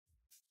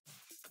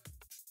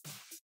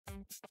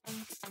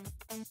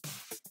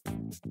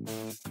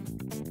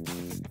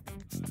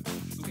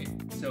Okay,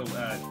 so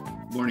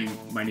morning.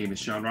 My name is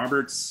Sean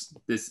Roberts,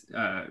 this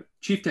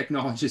Chief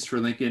Technologist for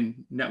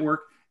Lincoln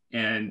Network,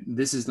 and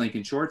this is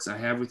Lincoln Shorts. I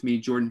have with me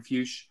Jordan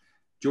Fuchs,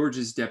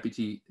 Georgia's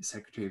Deputy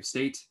Secretary of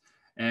State,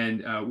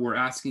 and we're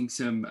asking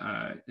some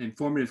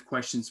informative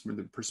questions from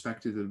the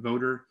perspective of the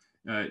voter.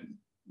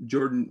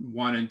 Jordan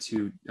wanted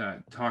to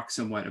talk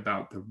somewhat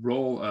about the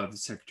role of the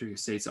Secretary of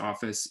State's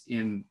office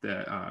in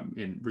the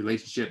in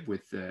relationship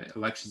with the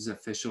elections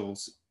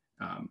officials,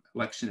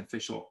 election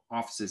official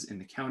offices in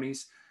the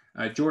counties.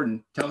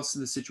 Jordan, tell us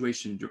the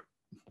situation.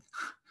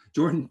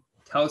 Jordan,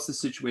 tell us the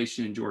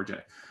situation in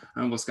Georgia.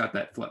 I almost got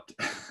that flipped.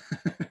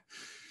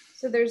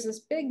 So there's this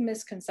big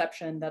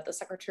misconception that the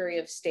Secretary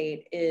of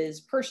State is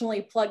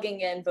personally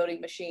plugging in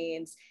voting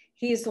machines.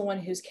 He's the one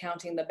who's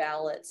counting the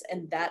ballots,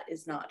 and that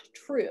is not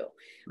true.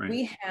 Right.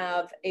 We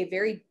have a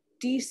very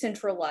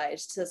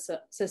decentralized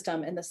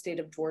system in the state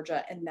of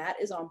Georgia, and that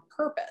is on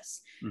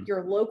purpose.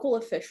 Your local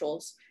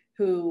officials,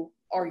 who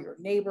are your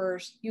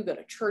neighbors, you go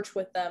to church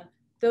with them,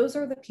 those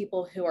are the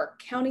people who are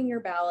counting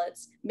your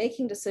ballots,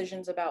 making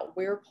decisions about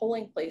where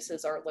polling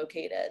places are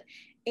located,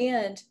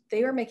 and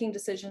they are making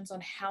decisions on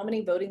how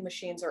many voting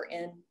machines are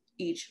in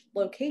each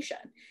location.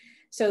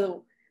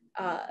 So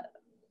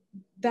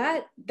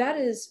that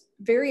is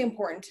very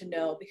important to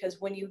know,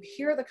 because when you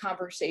hear the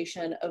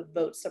conversation of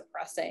vote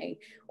suppressing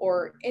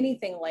or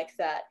anything like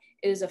that,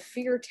 it is a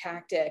fear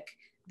tactic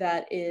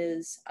that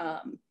is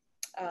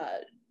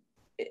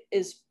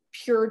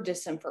pure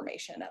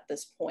disinformation at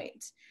this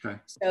point. Okay.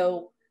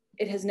 So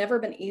it has never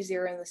been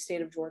easier in the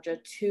state of Georgia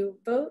to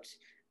vote.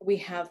 We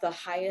have the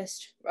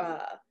highest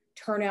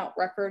turnout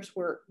records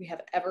we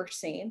have ever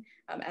seen.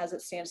 As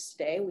it stands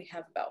today, we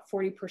have about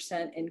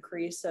 40%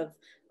 increase of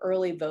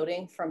early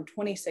voting from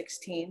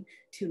 2016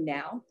 to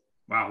now.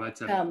 Wow,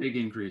 that's a big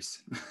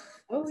increase.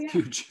 Oh yeah.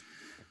 Huge.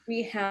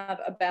 We have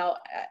about,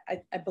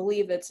 I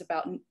believe it's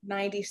about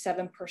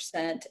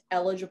 97%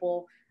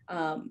 eligible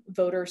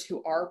voters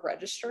who are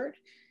registered.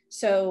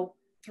 So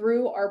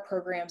through our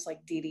programs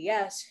like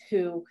DDS,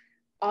 who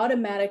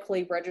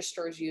automatically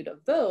registers you to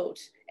vote,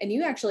 and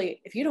you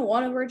actually, if you don't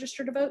want to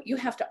register to vote, you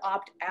have to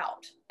opt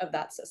out of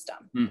that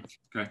system.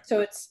 Okay.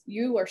 So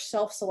you are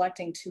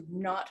self-selecting to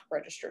not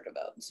register to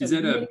vote. So is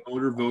it a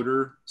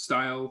voter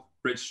style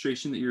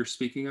registration that you're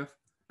speaking of,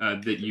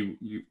 that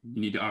you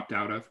need to opt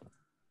out of?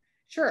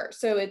 Sure.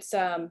 So it's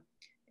a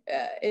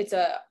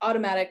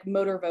automatic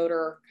motor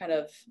voter kind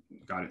of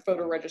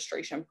voter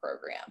registration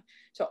program.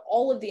 So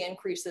all of the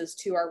increases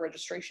to our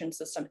registration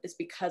system is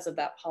because of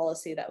that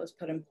policy that was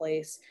put in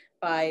place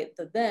by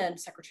the then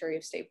Secretary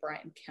of State,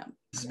 Brian Kemp.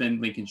 This has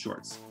been Lincoln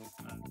Shorts.